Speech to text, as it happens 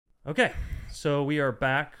Okay, so we are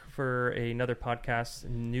back for another podcast.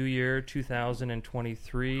 New year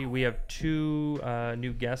 2023. We have two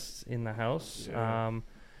new guests in the house. Yeah.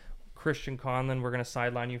 Christian Conlon, we're going to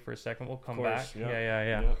sideline you for a second. We'll come back. Yeah.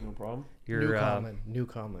 Yeah. No problem. You're, New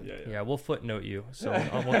comment. Yeah, we'll footnote you, so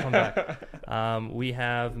we'll come back. We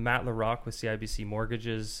have Matt Larocque with Cibc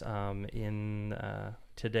Mortgages.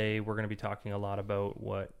 Today, we're going to be talking a lot about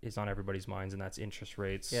what is on everybody's minds, and that's interest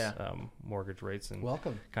rates, mortgage rates, and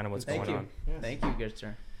welcome. Kind of what's going on. Yes. Thank you, good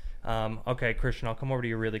sir. Okay, Christian, I'll come over to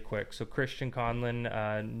you really quick. So Christian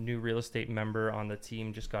Conlon, new real estate member on the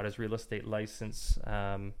team, just got his real estate license.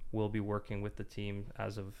 Will be working with the team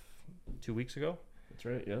as of 2 weeks ago. That's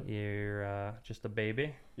right. Yeah. You're just a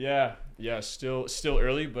baby. Yeah. Still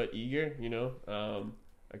early, but eager.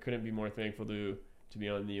 I couldn't be more thankful to be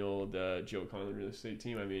on the old Joe Conlon real estate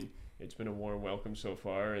team. I mean, it's been a warm welcome so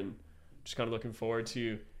far, and just kind of looking forward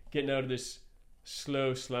to getting out of this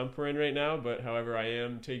slow slump we're in right now. But however, I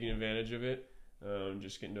am taking advantage of it.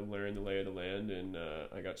 Just getting to learn the lay of the land, and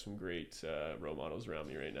I got some great role models around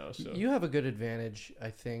me right now. So you have a good advantage,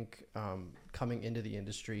 I think, coming into the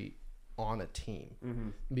industry on a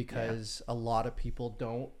team, because a lot of people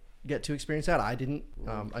don't get to experience that. I didn't.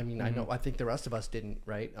 I think the rest of us didn't,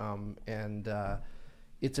 right?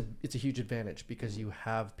 It's a huge advantage because you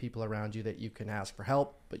have people around you that you can ask for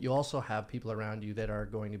help, but you also have people around you that are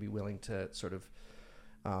going to be willing to sort of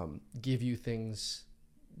give you things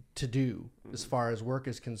to do. As far as work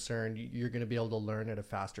is concerned, you're going to be able to learn at a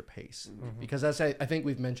faster pace, because as I think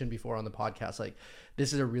we've mentioned before on the podcast, like,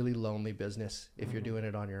 this is a really lonely business if you're doing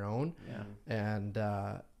it on your own. And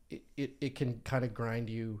it can kind of grind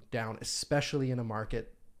you down, especially in a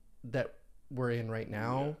market that we're in right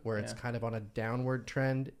now, where it's kind of on a downward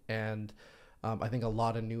trend. And I think a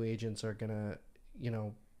lot of new agents are gonna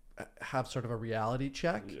have sort of a reality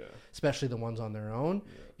check, especially the ones on their own.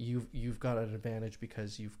 You've got an advantage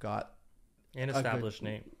because you've got An established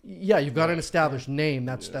name. You've got an established name.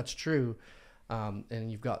 That's true.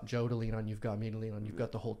 And you've got Joe to lean on, you've got me to lean on, you've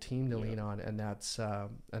got the whole team to lean on, and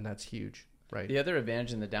that's huge, right? The other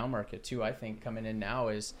advantage in the down market too, I think, coming in now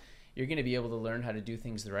is you're going to be able to learn how to do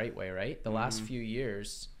things the right way, right? The last few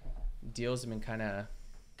years, deals have been kind of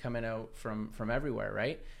coming out from everywhere,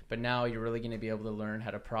 right? But now you're really going to be able to learn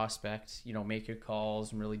how to prospect, make your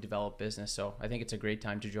calls and really develop business. So I think it's a great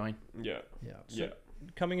time to join. So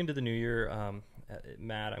coming into the new year,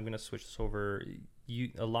 Matt, I'm going to switch this over.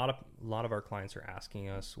 A lot of our clients are asking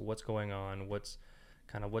us what's going on, what's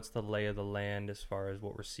the lay of the land as far as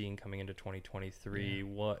what we're seeing coming into 2023.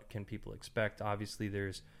 What can people expect? Obviously,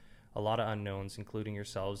 there's a lot of unknowns, including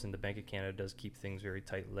yourselves, and the Bank of Canada does keep things very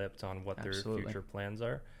tight-lipped on what their future plans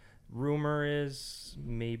are. Rumor is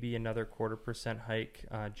maybe another 0.25% hike,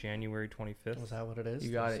 January 25th. Was that what it is?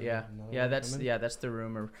 You got it. Yeah. That's the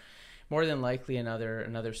rumor. More than likely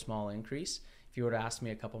another small increase. If you were to ask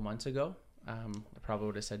me a couple months ago, I probably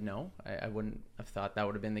would have said no. I wouldn't have thought that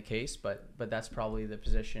would have been the case, but that's probably the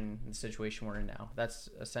situation we're in now. That's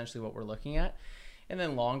essentially what we're looking at. And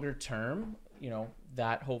then longer term,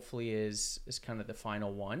 that hopefully is kind of the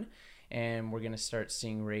final one. And we're going to start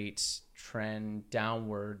seeing rates trend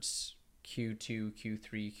downwards Q2,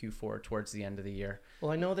 Q3, Q4 towards the end of the year.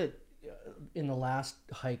 Well, I know that in the last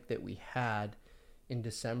hike that we had in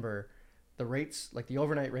December, the rates, like the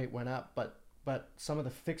overnight rate went up, but some of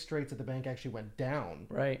the fixed rates at the bank actually went down.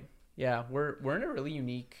 Right. Yeah, we're in a really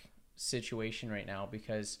unique situation right now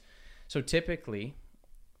because so typically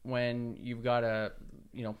when you've got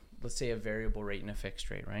let's say a variable rate and a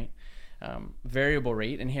fixed rate, right? Variable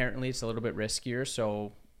rate, inherently, it's a little bit riskier,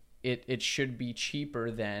 so it should be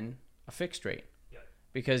cheaper than a fixed rate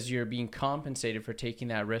because you're being compensated for taking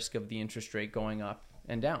that risk of the interest rate going up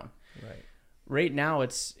and down. Right. Right now,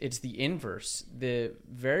 it's the inverse. The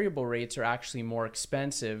variable rates are actually more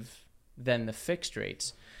expensive than the fixed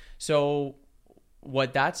rates. So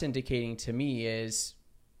what that's indicating to me is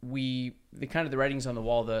the writing's on the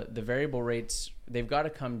wall. The variable rates, they've got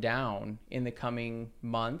to come down in the coming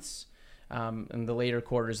months, in the later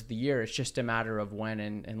quarters of the year. It's just a matter of when,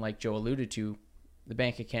 and like Joe alluded to, the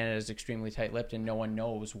Bank of Canada is extremely tight-lipped and no one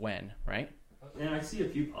knows when, right? And I see a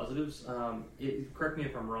few positives. Correct me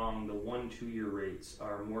if I'm wrong, the 1-2 year rates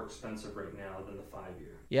are more expensive right now than the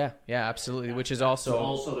 5-year. Yeah, absolutely, which is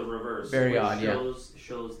also the reverse. Very odd,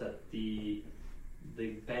 shows that the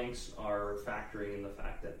banks are factoring in the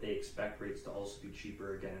fact that they expect rates to also be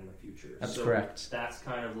cheaper again in the future. That's correct. That's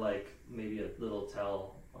kind of like maybe a little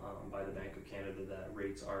tell by the Bank of Canada that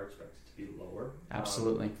rates are expected to be lower.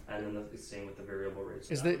 Absolutely. And then the same with the variable rates.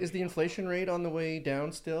 Is the inflation rate on the way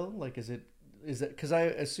down still? Like, is it because I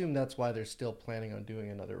assume that's why they're still planning on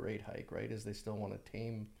doing another rate hike, right? Is they still want to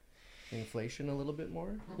tame inflation a little bit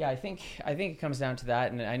more? Yeah, I think it comes down to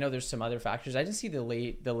that, and I know there's some other factors. I didn't see the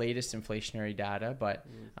latest inflationary data, but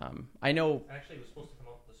I know Actually, it was supposed to come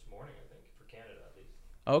out this morning, I think, for Canada at least.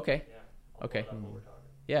 Okay. Yeah. Okay. What we're talking.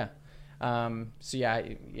 Yeah. So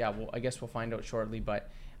yeah. Well, I guess we'll find out shortly, but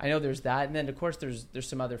I know there's that, and then of course there's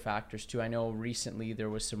some other factors too. I know recently there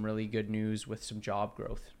was some really good news with some job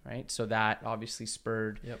growth, right? So that obviously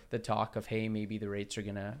spurred the talk of, hey, maybe the rates are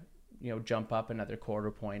gonna, jump up another quarter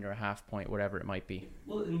point or a half point, whatever it might be.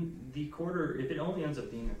 Well, in the quarter, if it only ends up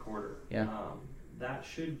being a quarter, that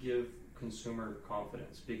should give consumer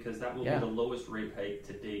confidence, because that will be the lowest rate hike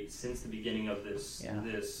to date since the beginning of this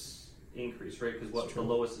increase, right? Because the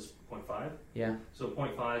lowest is 0.5. Yeah. So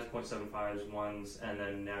 0.5s, 0.75s, ones, and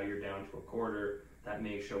then now you're down to a quarter. That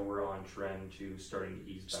may show we're on trend to starting to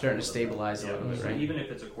ease back. Starting to stabilize a little bit, so right? even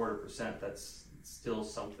if it's a 0.25%, that's still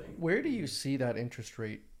something. Where do you see that interest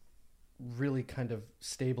rate really kind of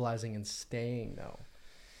stabilizing and staying though?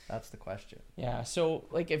 That's the question. Yeah. So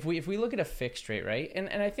like if we look at a fixed rate, right? And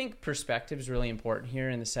I think perspective is really important here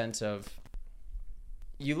in the sense of,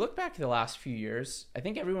 you look back to the last few years, I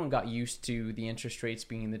think everyone got used to the interest rates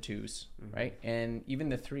being in the 2s, right? And even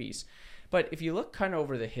the 3s. But if you look kind of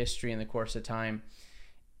over the history in the course of time,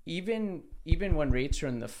 even when rates are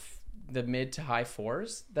in the mid to high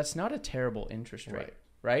 4s, that's not a terrible interest rate,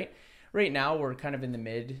 right? Right now we're kind of in the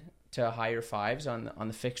mid to higher 5s on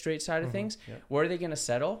the fixed rate side of things. Yeah. Where are they going to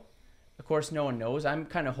settle? Of course, no one knows. I'm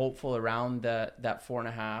kind of hopeful around that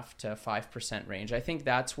 4.5% to 5% range. I think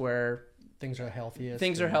that's where things are healthiest.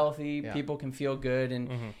 Things are healthy. Yeah. People can feel good,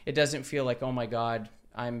 and it doesn't feel like, oh my God,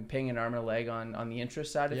 I'm paying an arm and a leg on the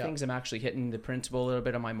interest side of things. I'm actually hitting the principal a little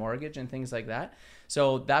bit on my mortgage and things like that.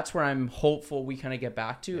 So that's where I'm hopeful we kind of get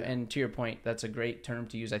back to. Yeah. And to your point, that's a great term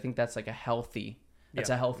to use. I think that's like a healthy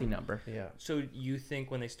number. Yeah. So you think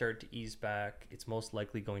when they start to ease back, it's most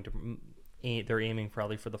likely going to, they're aiming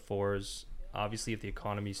probably for the 4s. Obviously, if the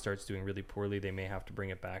economy starts doing really poorly, they may have to bring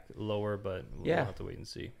it back lower, but we'll have to wait and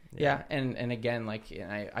see. Yeah. And again, like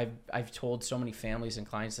I've told so many families and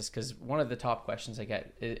clients this, because one of the top questions I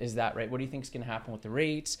get is that, right? What do you think is going to happen with the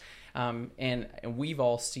rates? And we've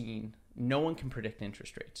all seen, no one can predict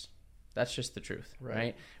interest rates. That's just the truth,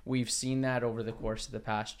 right? We've seen that over the course of the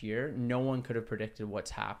past year. No one could have predicted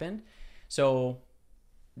what's happened. So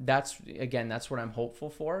that's what I'm hopeful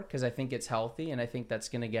for, because I think it's healthy, and I think that's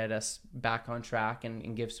going to get us back on track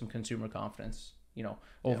and give some consumer confidence,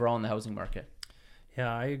 overall in the housing market.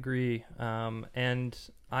 Yeah, I agree. And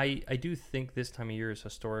I do think this time of year is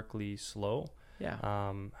historically slow.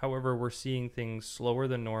 Yeah. However, we're seeing things slower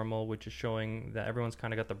than normal, which is showing that everyone's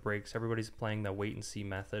kind of got the brakes. Everybody's playing the wait and see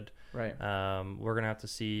method. Right. We're going to have to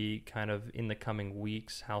see kind of in the coming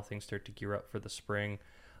weeks how things start to gear up for the spring.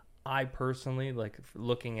 I personally, like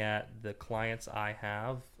looking at the clients I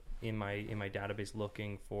have in my database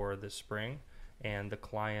looking for this spring, and the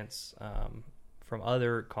clients from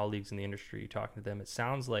other colleagues in the industry, talking to them, it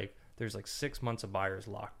sounds like there's like 6 months of buyers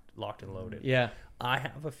locked and loaded. Yeah. I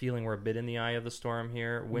have a feeling we're a bit in the eye of the storm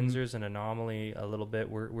here. Windsor's an anomaly a little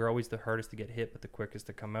bit. We're always the hardest to get hit, but the quickest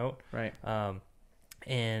to come out. Right.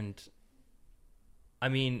 And I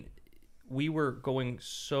mean, we were going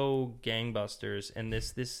so gangbusters, and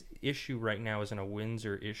this issue right now isn't a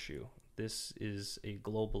Windsor issue. This is a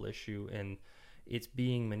global issue, and it's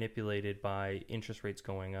being manipulated by interest rates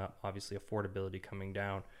going up, obviously affordability coming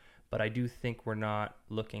down. But I do think we're not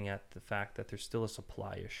looking at the fact that there's still a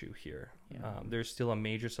supply issue here. Yeah. There's still a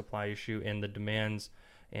major supply issue, and the demands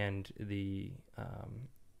and the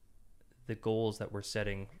goals that we're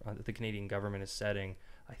setting, that the Canadian government is setting,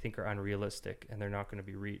 I think are unrealistic, and they're not going to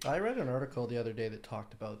be reached. I read an article the other day that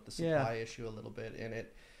talked about the supply issue a little bit, and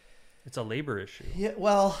it's a labor issue. Yeah,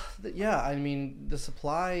 well, I mean, the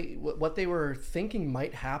supply, what they were thinking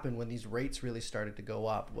might happen when these rates really started to go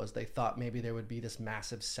up was they thought maybe there would be this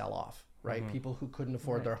massive sell-off, right? People who couldn't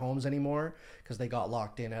afford their homes anymore because they got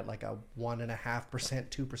locked in at like a 1.5%,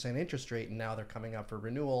 2% interest rate, and now they're coming up for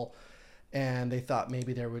renewal. And they thought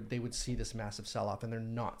maybe they would see this massive sell-off, and they're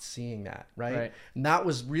not seeing that, right? And that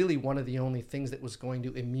was really one of the only things that was going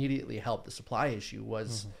to immediately help the supply issue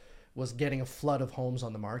was getting a flood of homes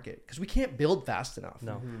on the market, because we can't build fast enough.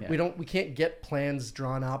 No, we can't get plans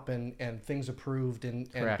drawn up and things approved and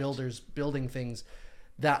builders building things.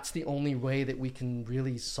 That's the only way that we can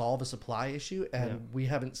really solve a supply issue, and we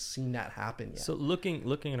haven't seen that happen yet. So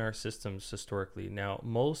looking at our systems historically, now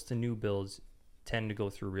most new builds tend to go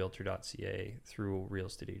through realtor.ca, through real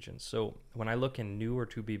estate agents. So when I look in new or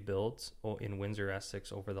to be built in Windsor,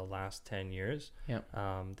 Essex over the last 10 years,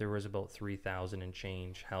 there was about 3,000 and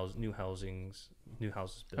change new houses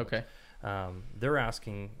built. Okay. They're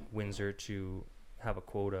asking Windsor to have a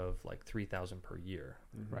quota of like 3,000 per year,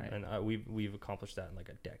 Right. and we've accomplished that in like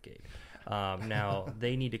a decade. Now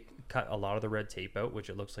they need to cut a lot of the red tape out, which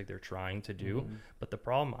it looks like they're trying to do. But the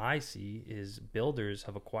problem I see is builders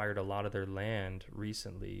have acquired a lot of their land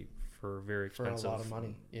recently for very expensive for a lot of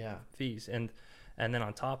money. Yeah. fees, and then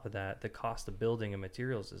on top of that, the cost of building and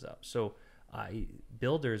materials is up. So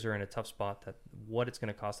builders are in a tough spot that what it's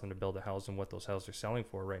going to cost them to build a house and what those houses are selling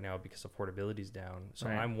for right now because affordability is down. So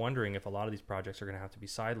Right. I'm wondering if a lot of these projects are going to have to be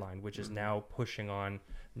sidelined, which is now pushing on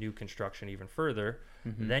new construction even further.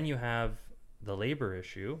 Then you have the labor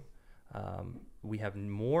issue. We have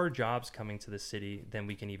more jobs coming to the city than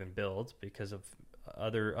we can even build because of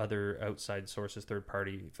other outside sources,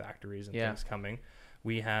 third-party factories and things coming.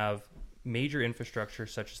 We have major infrastructure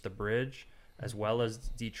such as the bridge, as well as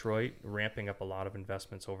Detroit ramping up a lot of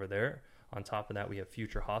investments over there. On top of that, we have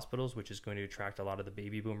future hospitals, which is going to attract a lot of the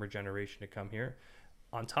baby boomer generation to come here.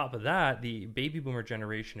 On top of that, the baby boomer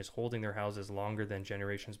generation is holding their houses longer than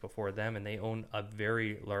generations before them, and they own a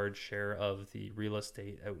very large share of the real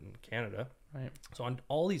estate out in Canada. Right. So on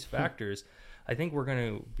all these factors, I think we're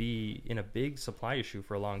going to be in a big supply issue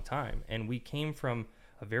for a long time. And we came from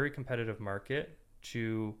a very competitive market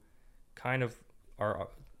to kind of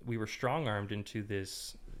we were strong-armed into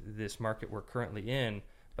this market we're currently in,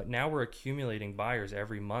 but now we're accumulating buyers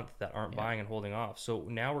every month that aren't buying and holding off. So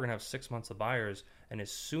now we're going to have 6 months of buyers, and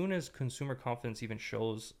as soon as consumer confidence even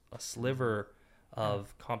shows a sliver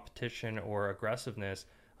of competition or aggressiveness,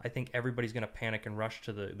 I think everybody's going to panic and rush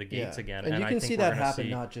to the gates again. And you I can think see we're that gonna happen see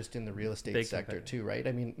not just in the real estate sector too, right?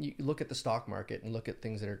 I mean, you look at the stock market and look at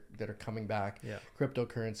things that are coming back. Yeah.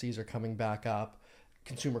 Cryptocurrencies are coming back up.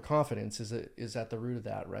 Consumer confidence is at the root of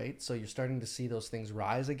that, right? So you're starting to see those things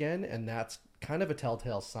rise again, and that's kind of a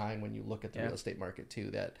telltale sign when you look at the real estate market too,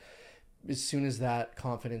 that as soon as that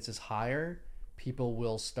confidence is higher, people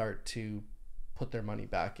will start to put their money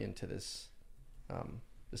back into this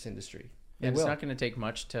industry. And it's not going to take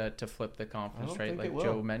much to flip the confidence, right? Like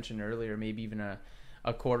Joe mentioned earlier, maybe even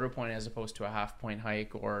a quarter point as opposed to a half point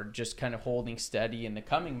hike, or just kind of holding steady in the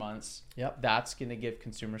coming months. Yep. That's going to give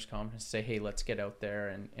consumers confidence to say, hey, let's get out there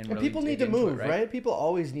and really people need to move, right? People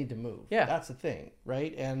always need to move. Yeah. That's the thing,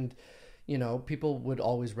 right? And, people would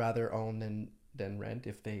always rather own than rent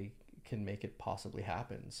if they can make it possibly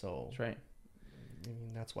happen. So that's right. I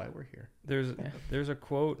mean, that's why we're here. There's a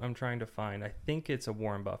quote I'm trying to find. I think it's a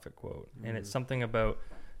Warren Buffett quote, and it's something about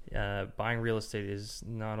buying real estate is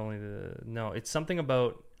not only it's something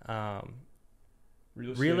about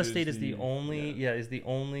real estate is the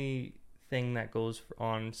only thing that goes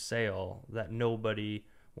on sale that nobody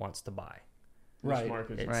wants to buy. Right. This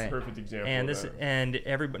market's a perfect example. And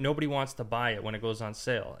nobody wants to buy it when it goes on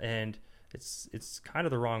sale, and it's kind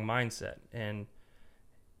of the wrong mindset. And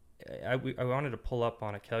I wanted to pull up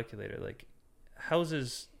on a calculator, like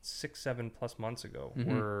houses 6-7+ months ago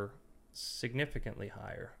were significantly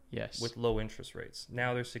higher with low interest rates.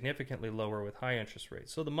 Now they're significantly lower with high interest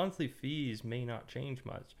rates. So the monthly fees may not change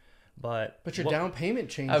much, but your down payment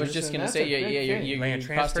changes. I was just going to say, your land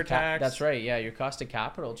transfer tax. That's right. Yeah, your cost of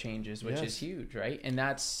capital changes, which is huge, right? And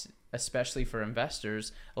that's especially for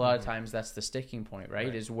investors. A lot of times that's the sticking point,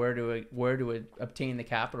 right? Is where to obtain the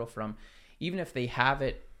capital from, even if they have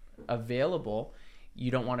it available. You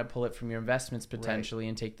don't want to pull it from your investments potentially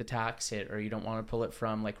and take the tax hit, or you don't want to pull it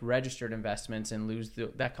from like registered investments and lose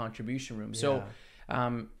that contribution room. So,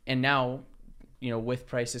 and now, with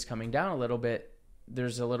prices coming down a little bit,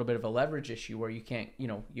 there's a little bit of a leverage issue where you can't,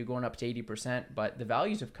 you're going up to 80%, but the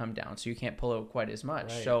values have come down, so you can't pull out quite as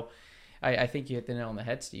much. Right. So I think you hit the nail on the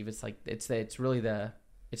head, Steve. It's like, it's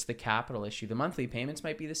the capital issue. The monthly payments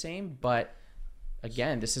might be the same, but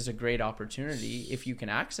again, this is a great opportunity. If you can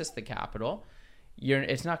access the capital,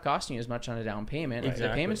 it's not costing you as much on a down payment. Exactly.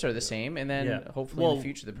 The payments are the same, and then hopefully in the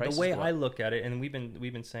future the price. The way I look at it, and we've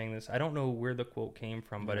been saying this, I don't know where the quote came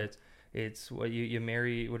from, but it's what you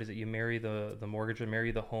marry. What is it? You marry the mortgage, or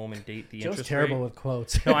marry the home, and date the interest rate. Joe's terrible with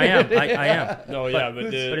quotes. No, I am. I am. No,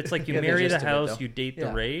 but it's like you marry the house, you date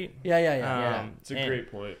the rate. Yeah. It's a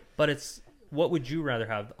great point. But it's. What would you rather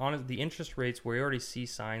have? The interest rates, we already see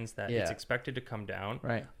signs that it's expected to come down.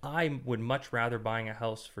 Right. I would much rather buying a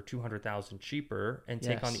house for $200,000 cheaper and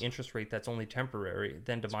take on the interest rate that's only temporary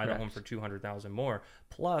than to buy the home for $200,000 more.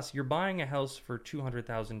 Plus, you're buying a house for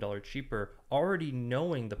 $200,000 cheaper, already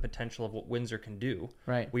knowing the potential of what Windsor can do.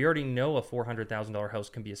 Right. We already know a $400,000 house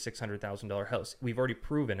can be a $600,000 house. We've already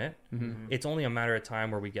proven it. Mm-hmm. It's only a matter of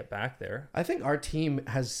time where we get back there. I think our team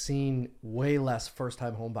has seen way less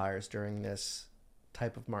first-time home buyers during this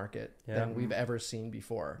type of market than we've ever seen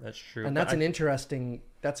before. That's true. And that's an interesting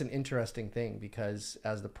thing, because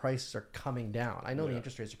as the prices are coming down, I know the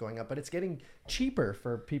interest rates are going up, but it's getting cheaper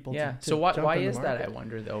for people to so jump why in the is that, market. I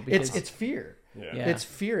wonder, though? Because It's fear. Yeah. It's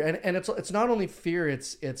fear, and it's not only fear.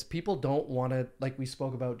 It's people don't want to, like we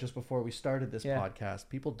spoke about just before we started this podcast.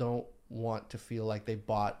 People don't want to feel like they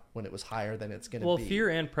bought when it was higher than it's going to be. Well, fear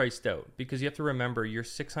and priced out, because you have to remember your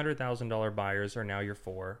 $600,000 buyers are now your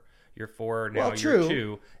 4. Your 4 are now your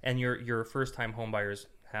 2, and your first time home buyers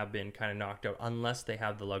have been kind of knocked out unless they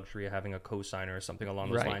have the luxury of having a cosigner or something along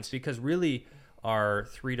those lines. Because really, our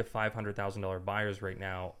 $300,000 to $500,000 buyers right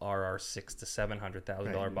now are our $600,000 to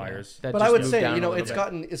 $700,000 buyers. But I would say, it's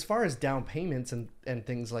gotten, as far as down payments and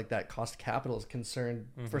things like that, cost of capital is concerned,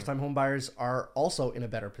 first time home buyers are also in a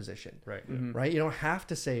better position. Right. Right. You don't have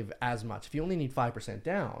to save as much. If you only need 5%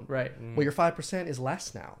 down, right. Well, your 5% is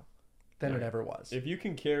less now than it ever was. If you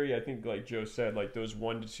can carry, I think, like Joe said, like those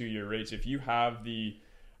 1 to 2 year rates, if you have the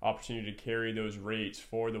opportunity to carry those rates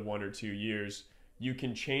for the 1 or 2 years, you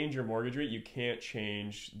can change your mortgage rate. You can't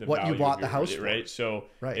change the what value you bought of your the house rate, for, right? So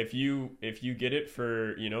right. if you get it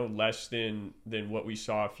for less than what we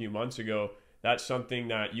saw a few months ago, that's something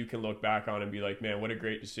that you can look back on and be like, man, what a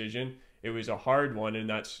great decision. It was a hard one, and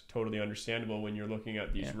that's totally understandable when you're looking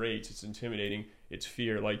at these rates. It's intimidating. It's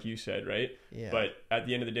fear, like you said, right? Yeah. But at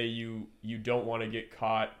the end of the day, you don't want to get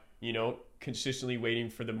caught, consistently waiting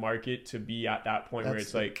for the market to be at that point where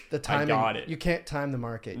it's like, the timing, I got it. You can't time the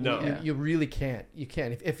market. No. You really can't. You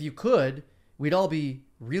can't. If you could, we'd all be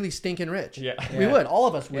really stinking rich. Yeah. We would. All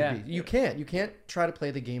of us would be. You can't. You can't try to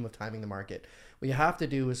play the game of timing the market. What you have to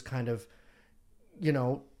do is kind of,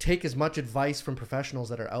 take as much advice from professionals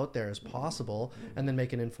that are out there as possible, and then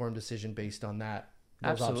make an informed decision based on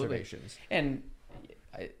those observations. And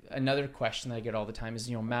another question that I get all the time is,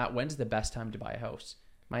 Matt, when's the best time to buy a house?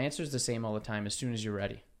 My answer is the same all the time: as soon as you're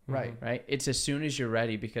ready. Right. Right. It's as soon as you're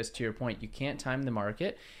ready, because to your point, you can't time the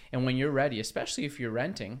market. And when you're ready, especially if you're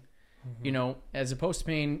renting, as opposed to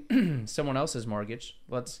paying someone else's mortgage,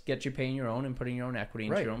 let's get you paying your own and putting your own equity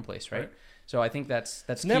into your own place. Right. So I think that's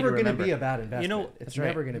never going to remember. be a bad investment. It's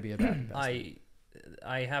never going to be a bad investment.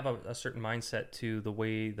 I have a certain mindset to the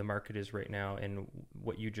way the market is right now, and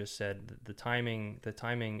what you just said. The timing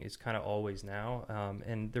is kind of always now.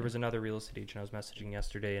 And there was another real estate agent I was messaging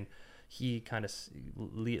yesterday, and he kind of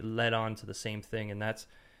led on to the same thing, and that's,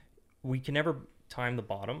 we can never time the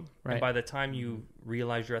bottom. Right. And by the time you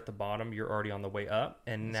realize you're at the bottom, you're already on the way up,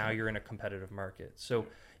 and now you're in a competitive market. So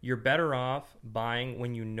you're better off buying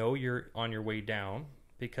when you know you're on your way down,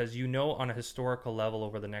 because on a historical level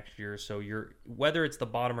over the next year or so, whether it's the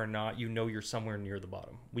bottom or not, you're somewhere near the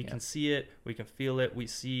bottom. We can see it, we can feel it. We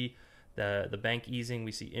see the bank easing.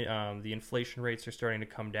 We see the inflation rates are starting to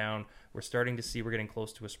come down. We're getting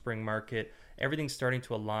close to a spring market. Everything's starting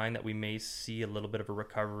to align that we may see a little bit of a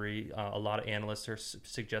recovery. A lot of analysts are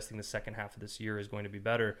suggesting the second half of this year is going to be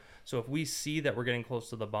better. So if we see that we're getting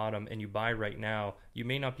close to the bottom and you buy right now, you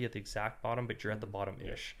may not be at the exact bottom, but you're at the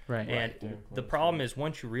bottom-ish. Right. And the problem is,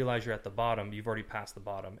 once you realize you're at the bottom, you've already passed the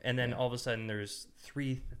bottom. And then all of a sudden there's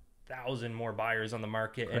 3,000 more buyers on the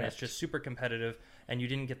market. Correct. And it's just super competitive, and you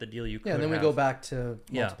didn't get the deal you could have. Yeah, and then we go back to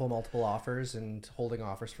multiple offers and holding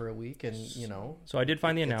offers for a week, and So I did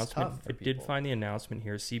find the announcement. Find the announcement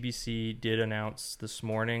here. CBC did announce this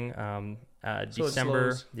morning.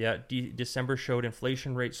 December. December showed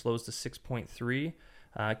inflation rate slows to 6.3.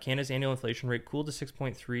 Canada's annual inflation rate cooled to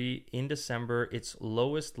 6.3 in December, its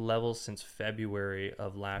lowest level since February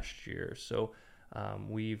of last year. So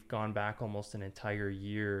we've gone back almost an entire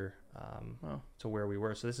year to where we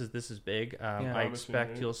were. So this is big. I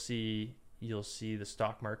expect you'll see the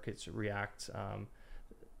stock markets react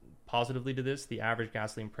positively to this. The average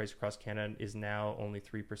gasoline price across Canada is now only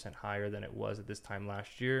 3% higher than it was at this time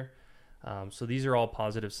last year. So these are all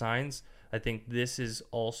positive signs. I think this is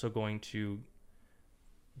also going to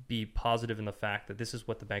be positive in the fact that this is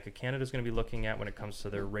what the Bank of Canada is going to be looking at when it comes to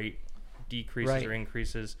their rate decreases or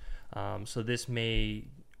increases. So this may,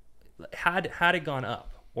 had it gone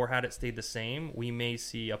up or had it stayed the same, we may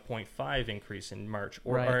see a 0.5 increase in March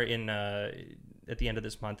or in at the end of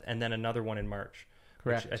this month, and then another one in March.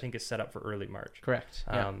 Correct. Which I think is set up for early March. Correct.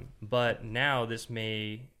 But now this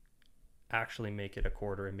may actually make it a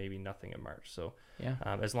quarter and maybe nothing in March. So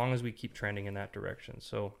as long as we keep trending in that direction.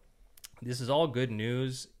 So this is all good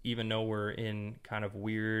news, even though we're in kind of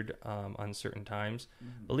weird, uncertain times.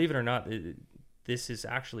 Mm-hmm. Believe it or not, this is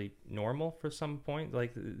actually normal for some point.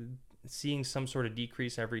 Like seeing some sort of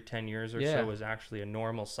decrease every 10 years or so is actually a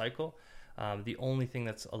normal cycle. The only thing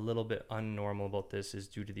that's a little bit unnormal about this is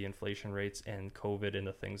due to the inflation rates and COVID and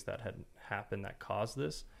the things that had happened that caused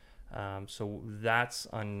this. So that's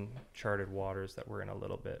uncharted waters that we're in a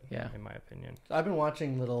little bit, in my opinion. I've been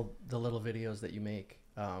watching the little videos that you make,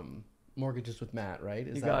 Mortgages with Matt, right?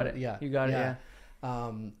 You got it. Yeah. You got it, yeah.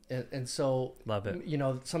 And so, love it. You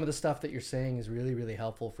know, some of the stuff that you're saying is really, really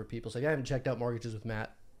helpful for people. So if you haven't checked out Mortgages with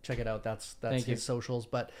Matt, check it out. That's his socials.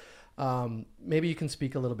 But maybe you can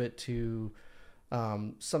speak a little bit to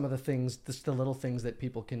some of the things, the little things that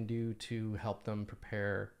people can do to help them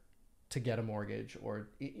prepare to get a mortgage, or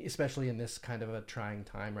especially in this kind of a trying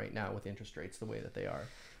time right now with interest rates the way that they are.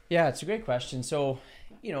 Yeah, it's a great question. So,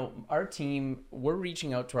 you know, our team, we're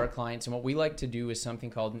reaching out to our clients, and what we like to do is something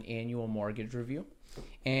called an annual mortgage review,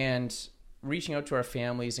 and reaching out to our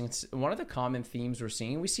families. And it's one of the common themes we're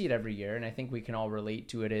seeing, we see it every year, and I think we can all relate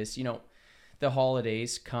to it, is, you know, the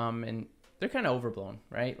holidays come and they're kind of overblown,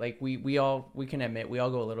 right? Like we can admit we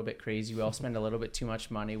all go a little bit crazy. We all spend a little bit too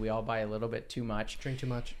much money. We all buy a little bit too much. Drink too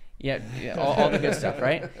much. Yeah, all the good stuff,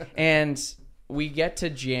 right? And we get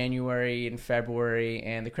to January and February,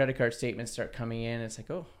 and the credit card statements start coming in. It's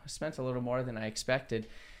like, oh, I spent a little more than I expected.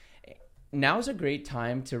 Now's a great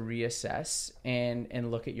time to reassess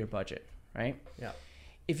and look at your budget, right? Yeah.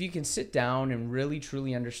 If you can sit down and really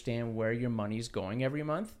truly understand where your money's going every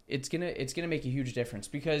month, it's gonna make a huge difference.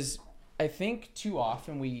 Because I think too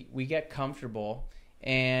often we get comfortable,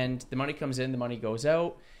 and the money comes in, the money goes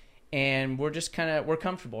out, and we're just we're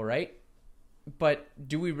comfortable, right? But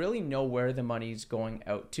do we really know where the money's going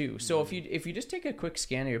out to? So if you just take a quick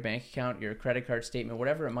scan of your bank account, your credit card statement,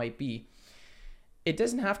 whatever it might be, it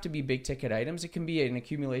doesn't have to be big ticket items. It can be an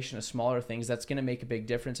accumulation of smaller things that's going to make a big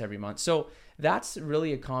difference every month. So that's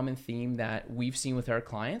really a common theme that we've seen with our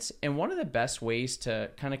clients. And one of the best ways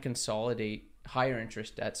to kind of consolidate higher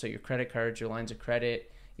interest debt, so your credit cards, your lines of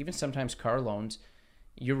credit, even sometimes car loans,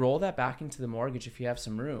 you roll that back into the mortgage if you have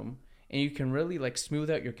some room, and you can really like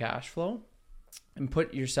smooth out your cash flow and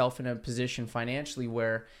put yourself in a position financially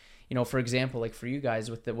where, you know, for example, like for you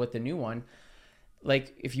guys with the new one,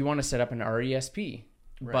 like if you want to set up an RESP,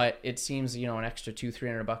 right, but it seems, you know, an extra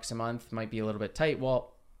 $200-300 a month might be a little bit tight.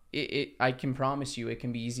 Well, I can promise you it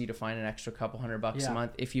can be easy to find an extra couple $100 a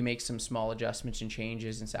month if you make some small adjustments and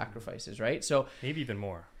changes and sacrifices, right? So maybe even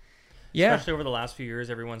more. Yeah. Especially over the last few years,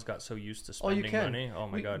 everyone's got so used to spending money. Oh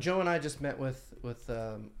my God. Joe and I just met with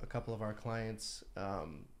a couple of our clients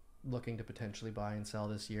looking to potentially buy and sell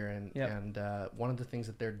this year, and one of the things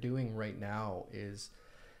that they're doing right now is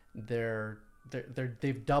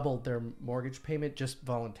they've doubled their mortgage payment just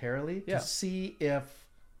voluntarily to see if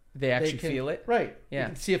they actually feel it. Right. Yeah. You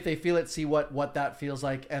can see if they feel it, see what that feels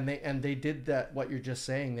like. And they did that, what you're just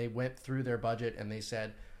saying. They went through their budget and they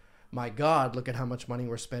said, my God, look at how much money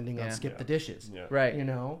we're spending on skip the dishes. Yeah. Right. You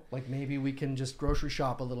know, like maybe we can just grocery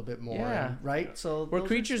shop a little bit more. Yeah. Right. Yeah. So we're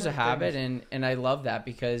creatures of habit, and I love that,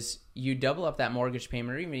 because you double up that mortgage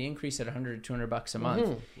payment, or even you increase it $100-200 a month.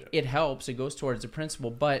 Mm-hmm. Yeah. It helps. It goes towards the principal,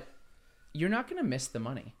 but you're not going to miss the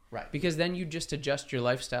money. Right. Because then you just adjust your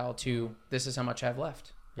lifestyle to, this is how much I have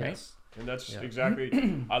left. Right. Yes. And that's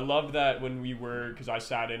exactly, I love that when we were, because I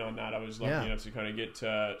sat in on that, I was lucky enough to kind of get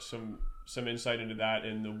some insight into that,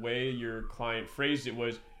 and the way your client phrased it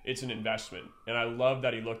was, it's an investment. And I love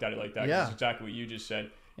that he looked at it like that. Yeah. That's exactly what you just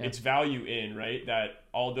said. Yeah. It's value in, right? That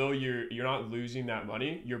although you're not losing that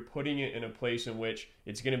money, you're putting it in a place in which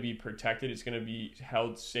it's going to be protected. It's going to be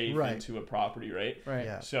held safe into a property, right? Right.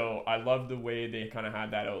 Yeah. So I love the way they kind of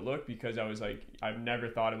had that outlook, because I was like, I've never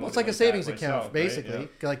thought about it. It's like a savings account, myself, basically. Right?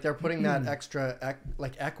 Yeah. Like they're putting that extra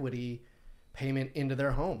like equity payment into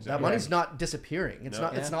their home. Exactly. That money's not disappearing. It's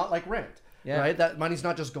not like rent. Yeah. Right? That money's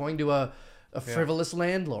not just going to a frivolous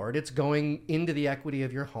landlord. It's going into the equity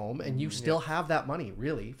of your home, and you still have that money,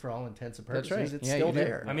 really, for all intents and purposes. That's right. It's still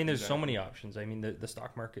there. I mean, there's so many options. I mean, the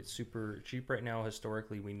stock market's super cheap right now.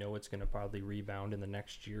 Historically, we know it's going to probably rebound in the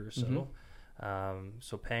next year or so. Mm-hmm.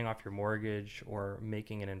 So paying off your mortgage or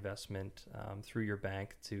making an investment through your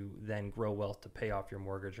bank to then grow wealth to pay off your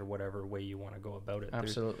mortgage, or whatever way you want to go about it.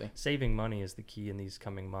 Absolutely. Saving money is the key in these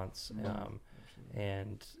coming months.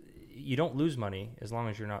 And you don't lose money as long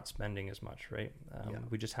as you're not spending as much, right?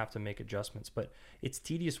 We just have to make adjustments, but it's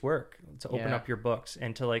tedious work to open up your books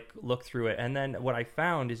and to like look through it. And then what I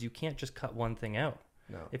found is you can't just cut one thing out.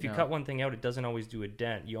 No. If you cut one thing out, it doesn't always do a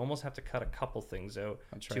dent. You almost have to cut a couple things out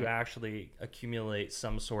to actually accumulate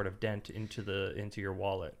some sort of dent into your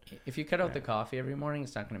wallet. If you cut out the coffee every morning,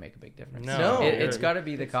 it's not going to make a big difference. No, it's got to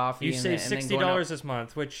be the coffee. You save $60 this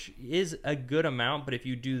month, which is a good amount, but if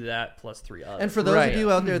you do that plus 3 others. And for those of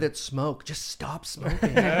you out there that smoke, just stop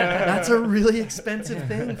smoking. That's a really expensive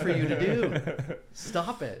thing for you to do.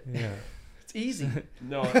 Stop it. Yeah. It's easy.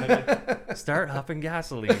 No, Start huffing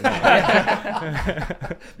gasoline.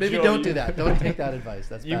 Maybe Joe, don't do that. Don't take that advice.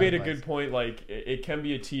 That's you bad made advice. a good point. Like it can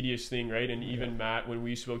be a tedious thing, right? And even Matt, when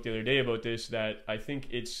we spoke the other day about this, that I think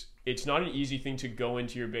it's not an easy thing to go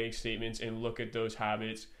into your bank statements and look at those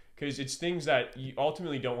habits, because it's things that you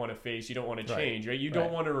ultimately don't want to face. You don't want to change, right? You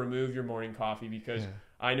don't want to remove your morning coffee, because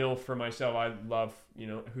I know for myself, I love,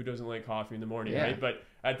 who doesn't like coffee in the morning, right? But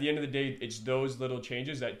at the end of the day, it's those little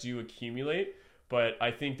changes that do accumulate. But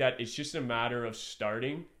I think that it's just a matter of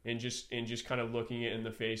starting and just kind of looking it in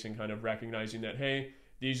the face and kind of recognizing that, hey,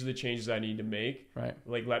 these are the changes I need to make. Right.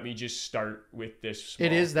 Like, let me just start with this small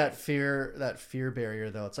It is that fear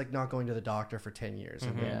barrier, though. It's like not going to the doctor for 10 years.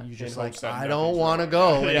 And then you just like, I don't want to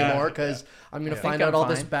go anymore because I'm going to find out all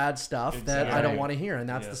this bad stuff that I don't want to hear. And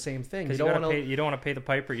that's the same thing. You don't want to pay the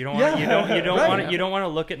piper. You don't want to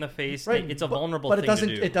look it in the face. Right. It's a vulnerable but thing to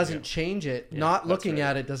do. It doesn't change it. Not looking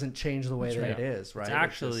at it doesn't change the way that it is, right? It's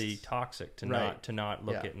actually toxic to not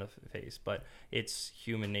look it in the face, but it's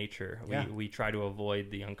human nature. We try to avoid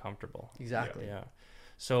the uncomfortable. Exactly. Yeah.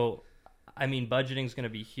 So, I mean, budgeting is going to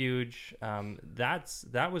be huge.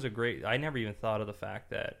 That was a great. I never even thought of the fact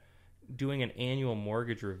that doing an annual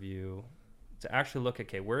mortgage review to actually look at,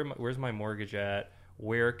 okay, where's my mortgage at?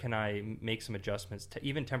 Where can I make some adjustments to,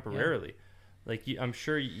 even temporarily? Like I'm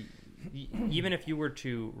sure even if you were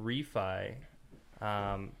to refi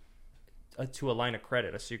to a line of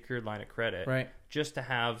credit, a secured line of credit, right, just to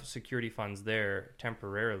have security funds there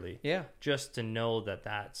temporarily, just to know that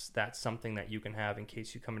that's something that you can have in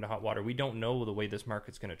case you come into hot water. We don't know the way this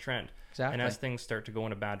market's going to trend. Exactly. And as things start to go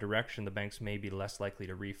in a bad direction, the banks may be less likely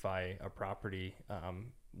to refi a property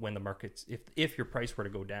when the market's, if your price were to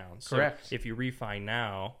go down. Correct. So if you refi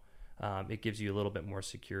now, it gives you a little bit more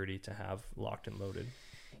security to have locked and loaded.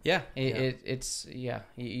 Yeah, it's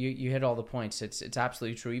you hit all the points. It's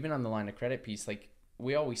absolutely true. Even on the line of credit piece, like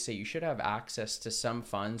we always say, you should have access to some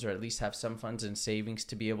funds, or at least have some funds in savings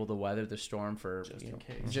to be able to weather the storm for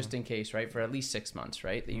just in case, right? For at least 6 months,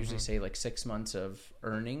 right? They usually say like 6 months of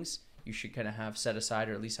earnings you should kind of have set aside,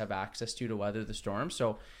 or at least have access to weather the storm.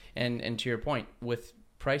 So, and to your point, with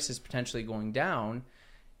prices potentially going down,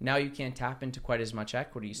 now you can't tap into quite as much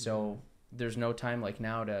equity. So there's no time like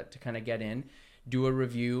now to kind of get in. Do a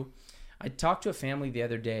review. I talked to a family the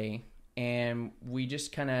other day, and we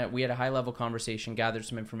just we had a high level conversation, gathered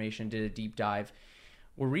some information, did a deep dive.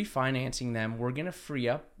 We're refinancing them. We're going to free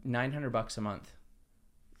up $900 a month.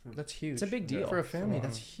 That's huge. It's a big deal for a family.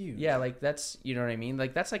 That's huge. Yeah. Like that's, you know what I mean?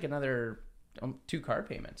 Like that's like another 2 car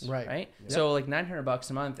payments. Right. Yep. So like $900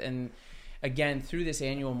 a month. And again, through this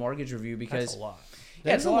annual mortgage review, because that's a lot.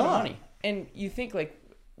 Yeah, it's a lot of money. And you think like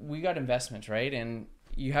we got investments, right? And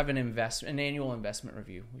you have an annual investment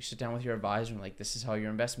review. We sit down with your advisor and like, this is how your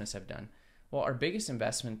investments have done. Well, our biggest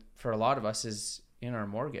investment for a lot of us is in our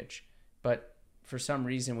mortgage, but for some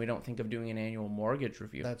reason we don't think of doing an annual mortgage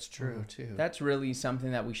review. That's true too. That's really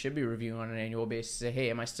something that we should be reviewing on an annual basis. Say, hey,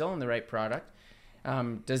 am I still in the right product?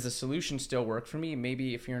 Does the solution still work for me?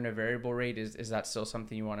 Maybe if you're in a variable rate, is that still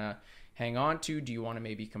something you want to hang on to? Do you want to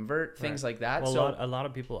maybe convert? Things like that. Well, so a lot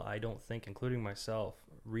of people, I don't think, including myself,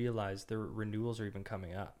 realize their renewals are even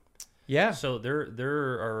coming up. Yeah. So there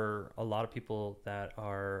are a lot of people that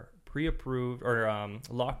are pre-approved or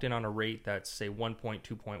locked in on a rate that's say 1 point,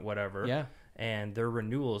 2 point, whatever. Yeah. And their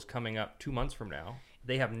renewal is coming up 2 months from now.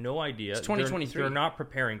 They have no idea. It's 2023. They're not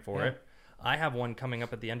preparing for it. I have one coming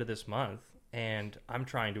up at the end of this month, and I'm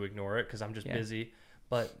trying to ignore it because I'm just busy.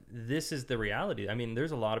 But this is the reality. I mean,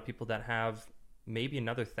 there's a lot of people that have maybe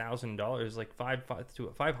another $1,000, like $500 to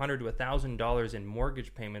 $1,000 in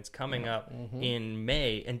mortgage payments coming up in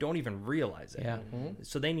May, and don't even realize it. Yeah.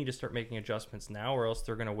 So they need to start making adjustments now, or else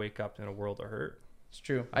they're going to wake up in a world of hurt. It's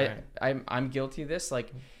true. Right. I'm guilty of this.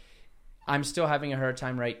 Like, I'm still having a hard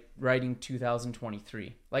time writing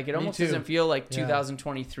 2023. Like, it almost doesn't feel like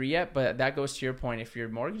 2023 yet, but that goes to your point. If your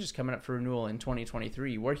mortgage is coming up for renewal in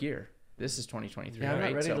 2023, we're here. This is 2023. Yeah, I'm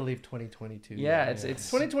right? not ready to leave 2022. Yeah, it's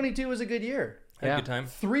 2022 was a good year. Had a good time.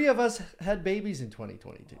 3 of us had babies in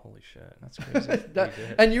 2022. Holy shit, that's crazy.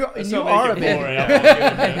 And you are a baby.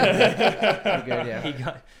 Good,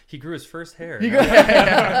 yeah. He grew his first hair.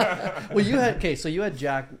 Well, you had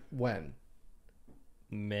Jack when?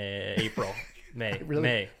 April. May. Really?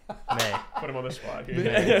 May. Put him on the spot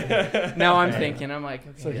here. Now I'm thinking, I'm like,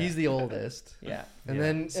 okay, so he's the oldest. Yeah. And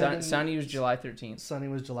then Sonny was July 13th. Sonny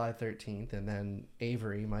was July 13th, and then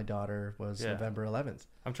Avery, my daughter, was November 11th.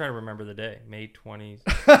 I'm trying to remember the day. May 20.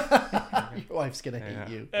 Your wife's gonna hate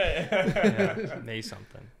you. May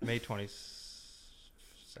something. May 21st,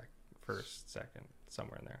 2nd,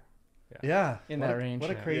 somewhere in there. Yeah. In What that a- range.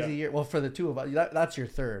 What a Yeah. crazy year. Well, for the two of us, that's your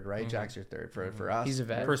third, right? Jack's your third. For us, He's a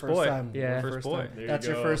vet. First boy. time. Yeah. First boy. There you That's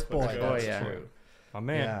your go. first boy. Let's go. That's yeah. true. My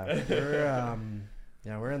man.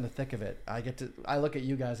 Yeah, we're in the thick of it. I look at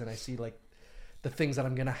you guys and I see like the things that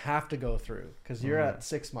I'm gonna have to go through because you're at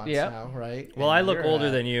 6 months now, right? Well, And I look you're older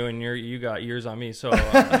at- than you, and you got years on me, so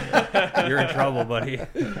you're in trouble, buddy.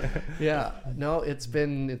 Yeah, no, it's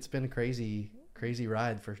been a crazy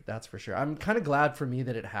ride that's for sure. I'm kind of glad for me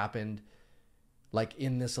that it happened like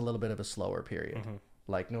in this a little bit of a slower period.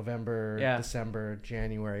 Like November, December,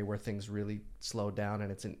 January, where things really slowed down,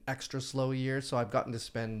 and it's an extra slow year. So I've gotten to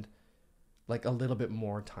spend like a little bit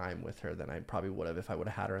more time with her than I probably would have if I would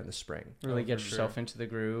have had her in the spring. Really get for yourself sure. into the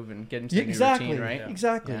groove and get into the Exactly, new routine, right?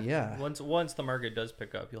 Exactly, yeah. Once the market does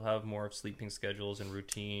pick up, you'll have more of sleeping schedules and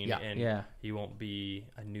routine, and you won't be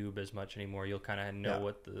a noob as much anymore. You'll kind of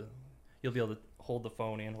know you'll be able to hold the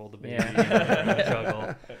phone and hold the baby and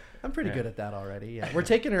juggle. I'm pretty good at that already. Yeah, we're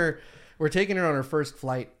taking her on her first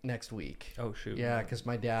flight next week. Oh shoot! Yeah, because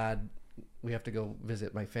my dad, we have to go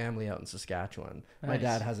visit my family out in Saskatchewan. Nice. My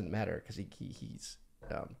dad hasn't met her because he's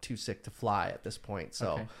too sick to fly at this point.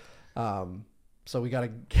 So, so we got to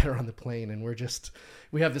get her on the plane, and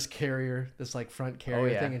we have this carrier, this like front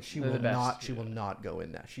carrier thing, and she They're will the best. not, she will not go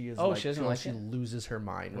in that. She is. Oh, she doesn't like she it? loses her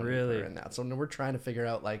mind when Really? we're in that. So we're trying to figure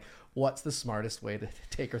out like what's the smartest way to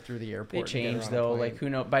take her through the airport. They and get her change on a though. plane. Like who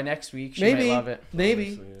knows? By next week, she Maybe might love it. Maybe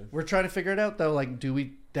Honestly, yeah. we're trying to figure it out though. Like, do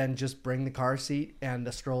we then just bring the car seat and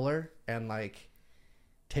a stroller and like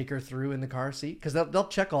take her through in the car seat? Because they'll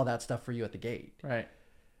check all that stuff for you at the gate. Right.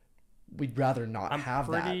 We'd rather not I'm have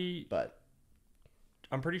pretty- that, but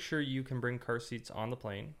I'm pretty sure you can bring car seats on the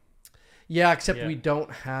plane, yeah, except Yeah. we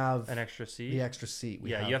don't have an extra seat. the extra seat.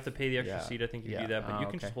 You have to pay the extra yeah. seat. I think you Yeah. do that, but Oh, you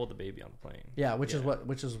can okay. just hold the baby on the plane. Yeah, which is what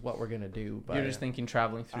we're gonna do. But You're just thinking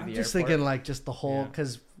traveling through I'm the just airport. thinking like just the whole Yeah.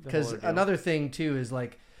 because The whole ordeal. another thing too is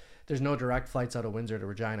like there's no direct flights out of Windsor to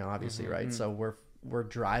Regina, obviously, Mm-hmm. right? So we're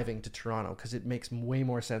driving to Toronto because it makes way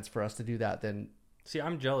more sense for us to do that than See,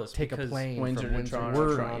 I'm jealous take a because plane Windsor from to Windsor Toronto,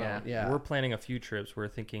 to Toronto, Yeah. we're planning a few trips. We're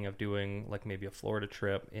thinking of doing like maybe a Florida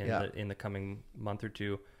trip in the coming month or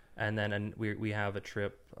two, and then we have a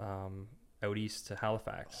trip out east to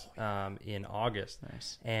Halifax in August.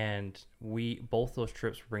 Nice. And both those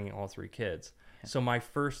trips we're bringing all 3 kids. So my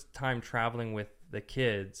first time traveling with the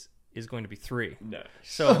kids is going to be 3. Nice.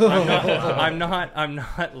 So I'm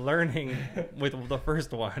not learning with the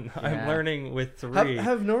first one. I'm Yeah. learning with 3.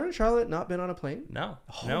 Have Nora and Charlotte not been on a plane? No,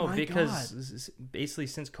 Oh no, my because basically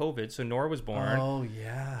since COVID, so Nora was born. Oh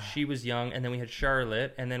yeah. She was young, and then we had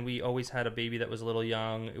Charlotte, and then we always had a baby that was a little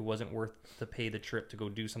young. It wasn't worth to pay the trip to go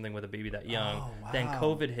do something with a baby that young. Oh, wow. Then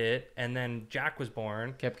COVID hit, and then Jack was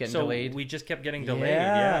born. Kept getting so delayed. We just kept getting delayed.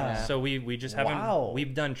 Yeah. Yeah. So we just Wow. haven't.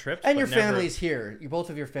 We've done trips, And but your never- family's here. Both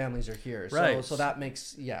of your families are here. Right. So that makes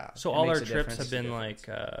So It all makes our a trips difference. have been like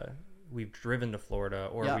we've driven to Florida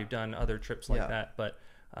or Yeah. we've done other trips like Yeah. that, but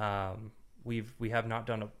we have not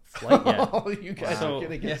done a flight yet. Oh, you guys So are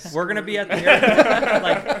gonna get we're gonna be at the airport,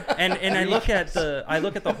 like, and I look at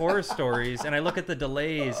the horror stories, and I look at the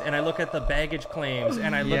delays, and I look at the baggage claims,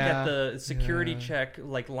 and I look at the security check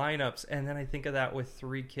like lineups, and then I think of that with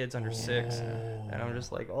 3 kids under 6, and I'm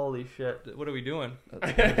just like, holy shit, what are we doing?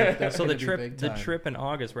 That's So gonna the be trip big the time. trip in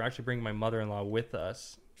August, we're actually bringing my mother-in-law with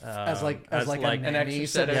us. as like a an nanny extra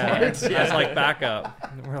set of support. hands. as like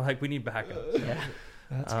backup. We're like, we need backup. Yeah.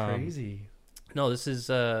 That's crazy. No, this is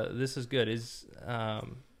good. Is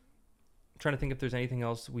trying to think if there's anything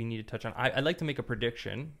else we need to touch on. I'd like to make a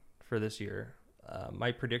prediction for this year.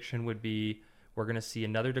 My prediction would be we're going to see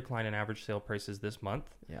another decline in average sale prices this month.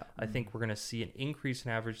 Yeah. I think we're going to see an increase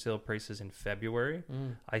in average sale prices in February.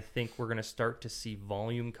 I think we're going to start to see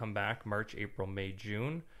volume come back March, April, May,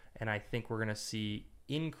 June, and I think we're going to see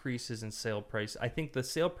increases in sale price. I think the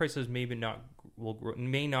sale prices may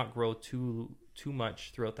not grow too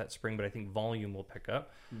much throughout that spring, but I think volume will pick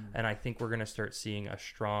up, and I think we're going to start seeing a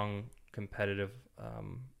strong competitive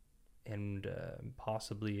and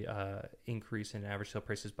possibly increase in average sale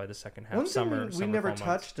prices by the second half. One thing summer we never fall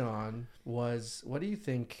months. touched on was what do you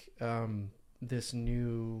think this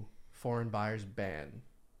new foreign buyers ban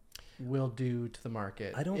will do to the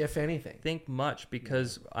market, I don't if anything? Think much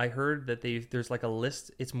because I heard that there's like a list.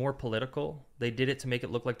 It's more political. They did it to make it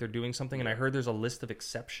look like they're doing something, and I heard there's a list of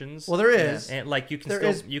exceptions. Well, there is. and like you can There still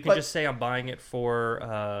is, you can but- just say I'm buying it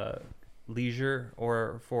for leisure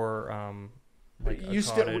or for like a you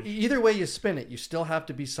still cottage. either way you spin it, you still have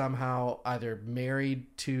to be somehow either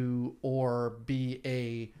married to or be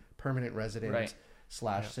a permanent resident Right. /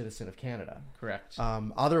 citizen of Canada. Correct.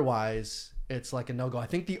 Otherwise, it's like a no-go. I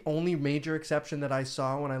think the only major exception that I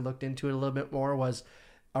saw when I looked into it a little bit more was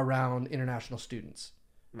around international students.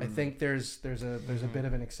 I think there's a bit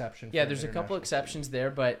of an exception. Yeah, there's a couple exceptions there,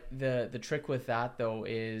 but the trick with that though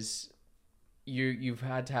is you've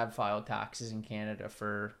had to have filed taxes in Canada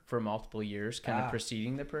for multiple years, kind of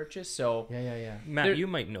preceding the purchase. So yeah. Matt, you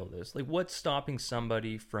might know this. Like, what's stopping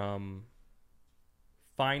somebody from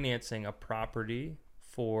financing a property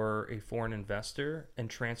for a foreign investor and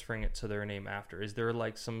transferring it to their name after? Is there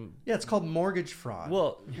like some? Yeah, it's called mortgage fraud.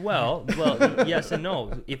 Well, yes and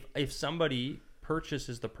no. If somebody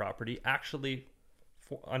purchases the property actually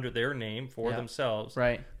under their name for themselves,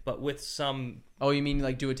 right? But with some. Oh, you mean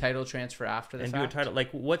like do a title transfer after the fact? Do a title. Like,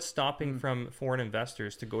 what's stopping from foreign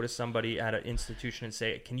investors to go to somebody at an institution and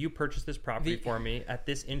say, "Can you purchase this property for me at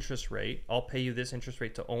this interest rate? I'll pay you this interest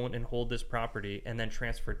rate to own and hold this property, and then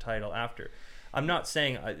transfer title after." I'm not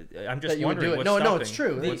saying. I'm just wondering. What's stopping, no, it's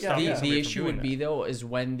true. The issue would be though is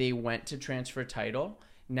when they went to transfer title.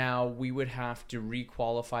 Now we would have to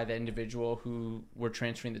requalify the individual who we're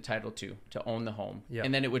transferring the title to own the home. Yep.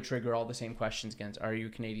 And then it would trigger all the same questions again. Are you a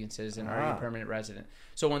Canadian citizen? Are you a permanent resident?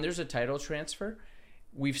 So when there's a title transfer,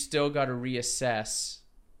 we've still got to reassess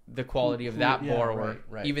the quality of that borrower,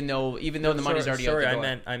 right. even though the money's already out the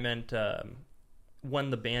door. I meant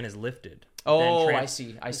when the ban is lifted. Oh, I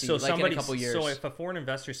see. So like in a couple years. So if a foreign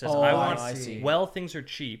investor says, things are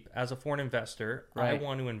cheap as a foreign investor, I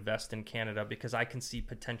want to invest in Canada because I can see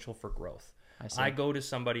potential for growth. I go to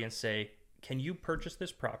somebody and say, can you purchase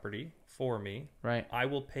this property for me? Right. I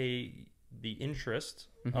will pay the interest.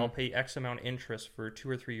 I'll pay X amount of interest for 2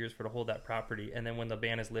 or 3 years to hold that property. And then when the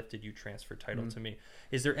ban is lifted, you transfer title to me.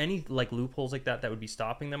 Is there any like loopholes like that would be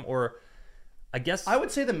stopping them? Or I guess I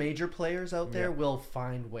would say the major players out there will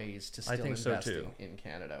find ways to still invest in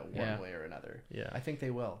Canada one way or another. Yeah, I think they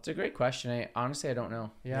will. It's a great question. Honestly, I don't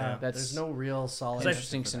know. Yeah, there's no real solid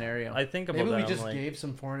interesting scenario. I think about maybe that. We just gave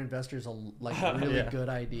some foreign investors a really good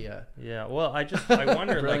idea. Yeah, well, I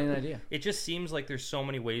wonder. Brilliant idea. It just seems like there's so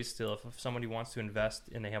many ways still. If somebody wants to invest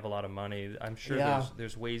and they have a lot of money, I'm sure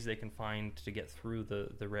there's ways they can find to get through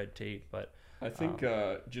the red tape, but. I think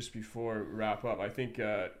just before wrap up, I think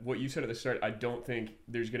what you said at the start, I don't think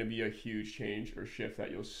there's going to be a huge change or shift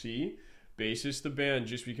that you'll see basis the ban,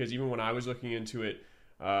 just because even when I was looking into it,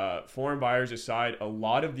 foreign buyers aside, a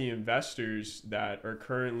lot of the investors that are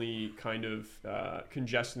currently kind of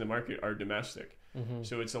congesting the market are domestic.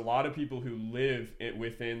 So it's a lot of people who live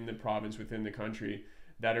within the province, within the country,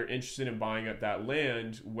 that are interested in buying up that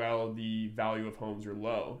land while the value of homes are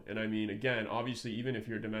low. And I mean, again, obviously, even if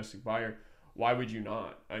you're a domestic buyer, why would you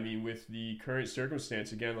not? I mean, with the current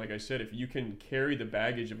circumstance, again, like I said, if you can carry the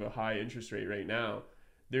baggage of a high interest rate right now,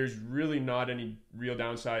 there's really not any real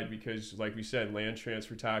downside because, like we said, land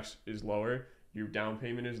transfer tax is lower, your down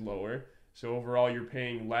payment is lower. So overall, you're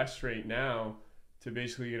paying less right now to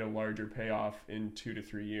basically get a larger payoff in 2 to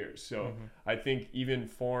 3 years. So I think even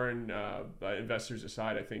foreign investors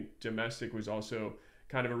aside, I think domestic was also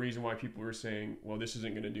kind of a reason why people were saying, well, this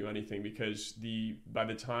isn't going to do anything because by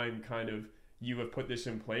the time kind of you have put this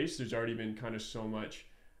in place, there's already been kind of so much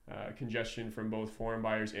congestion from both foreign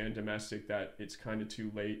buyers and domestic that it's kind of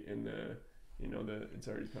too late in it's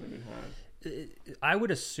already kind of been had. I would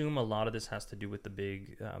assume a lot of this has to do with the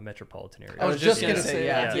big metropolitan area. I was just gonna say,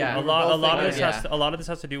 yeah. A lot of this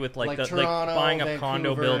has to do with like Toronto, buying up Vancouver,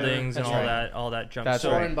 condo buildings and all that junk. That's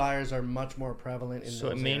foreign buyers are much more prevalent in so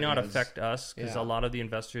those it may areas. not affect us because a lot of the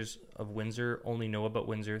investors of Windsor only know about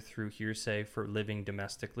Windsor through hearsay for living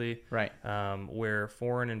domestically. Right. Where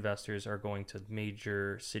foreign investors are going to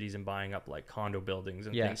major cities and buying up like condo buildings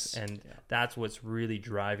and things, and that's what's really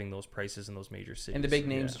driving those prices in those major cities. And the big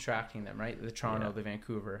names attracting them, right? The Toronto, the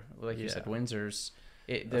Vancouver, like you said, Windsor's.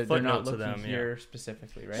 They're not looking here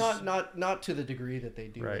specifically, right? Not to the degree that they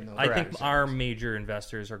do. Right. In those I think our major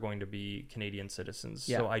investors are going to be Canadian citizens.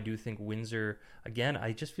 Yeah. So I do think Windsor, again,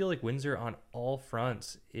 I just feel like Windsor on all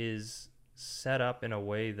fronts is set up in a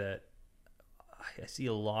way that I see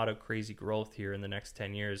a lot of crazy growth here in the next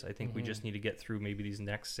 10 years. I think we just need to get through maybe these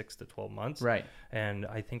next 6 to 12 months. Right. And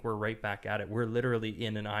I think we're right back at it. We're literally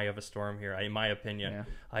in an eye of a storm here, in my opinion. Yeah.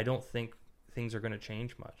 I don't think things are going to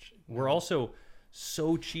change much. We're also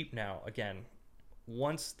so cheap now. Again,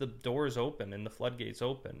 once the doors open and the floodgates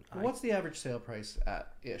open, what's the average sale price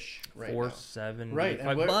at ish right now? 4.7, right?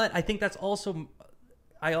 But I think that's also.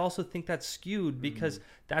 I also think that's skewed because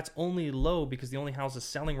that's only low because the only houses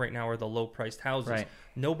selling right now are the low-priced houses. Right.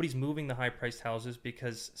 Nobody's moving the high-priced houses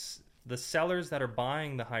because the sellers that are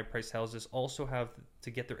buying the high-priced houses also have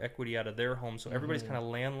to get their equity out of their home. So everybody's kind of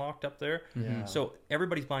landlocked up there. Yeah. So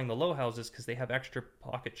everybody's buying the low houses because they have extra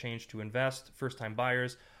pocket change to invest, first-time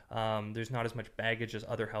buyers. There's not as much baggage as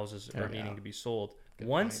other houses are needing to be sold.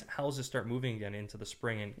 Once houses start moving again into the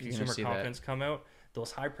spring and consumer confidence come out,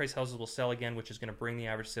 those high price houses will sell again, which is going to bring the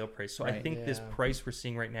average sale price. So I think this price we're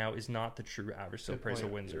seeing right now is not the true average sale price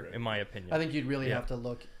of Windsor, in my opinion. I think you'd really have to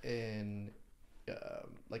look in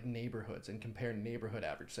like neighborhoods and compare neighborhood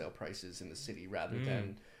average sale prices in the city rather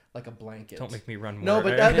than like a blanket. Don't make me run more. No,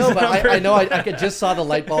 but I know I could just saw the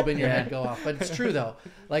light bulb in your head go off. But it's true though.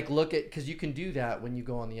 Like look at, because you can do that when you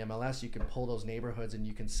go on the MLS. You can pull those neighborhoods and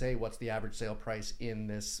you can say what's the average sale price in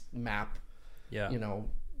this map. Yeah. You know,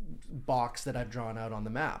 box that I've drawn out on the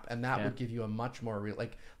map, and that would give you a much more real,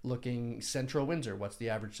 like looking Central Windsor. What's the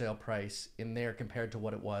average sale price in there compared to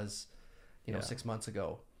what it was, 6 months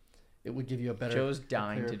ago? It would give you a better. Joe's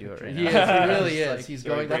dying to do it right now. He really is. Like, he's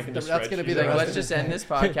going. That's going to be the. Let's just end this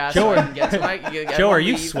podcast. Joe, are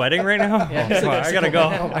you sweating right now? Yeah, I gotta go.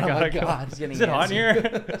 I gotta go. Is it hot in here?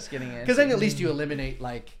 Because then at least you eliminate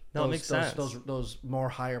like those more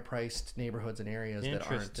higher priced neighborhoods and areas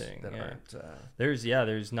that aren't.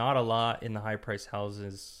 There's not a lot in the high priced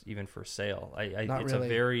houses even for sale. It's really. A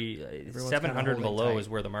very 700 and below is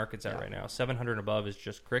where the market's at right now. 700 and above is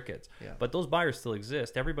just crickets. Yeah. But those buyers still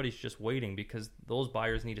exist. Everybody's just waiting because those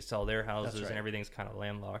buyers need to sell their houses and everything's kind of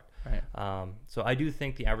landlocked. Right. So I do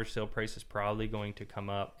think the average sale price is probably going to come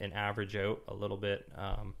up and average out a little bit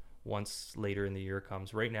once later in the year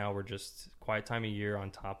comes. Right now we're just quiet time of year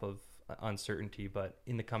on top of uncertainty, but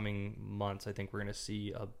in the coming months I think we're going to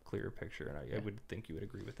see a clearer picture, and I would think you would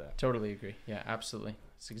agree with that. Totally agree. Yeah, absolutely.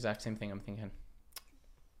 It's the exact same thing I'm thinking.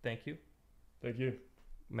 Thank you,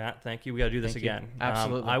 Matt. Thank you. We got to do this again.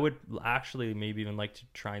 Absolutely. I would actually maybe even like to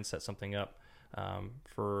try and set something up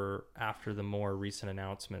for after the more recent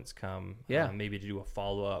announcements come. Maybe to do a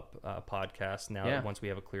follow-up podcast now once we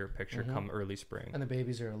have a clearer picture come early spring. And the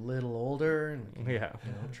babies are a little older. And we can,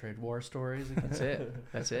 trade war stories.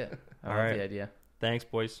 That's it. I love the idea. Thanks,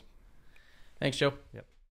 boys. Thanks, Joe. Yep.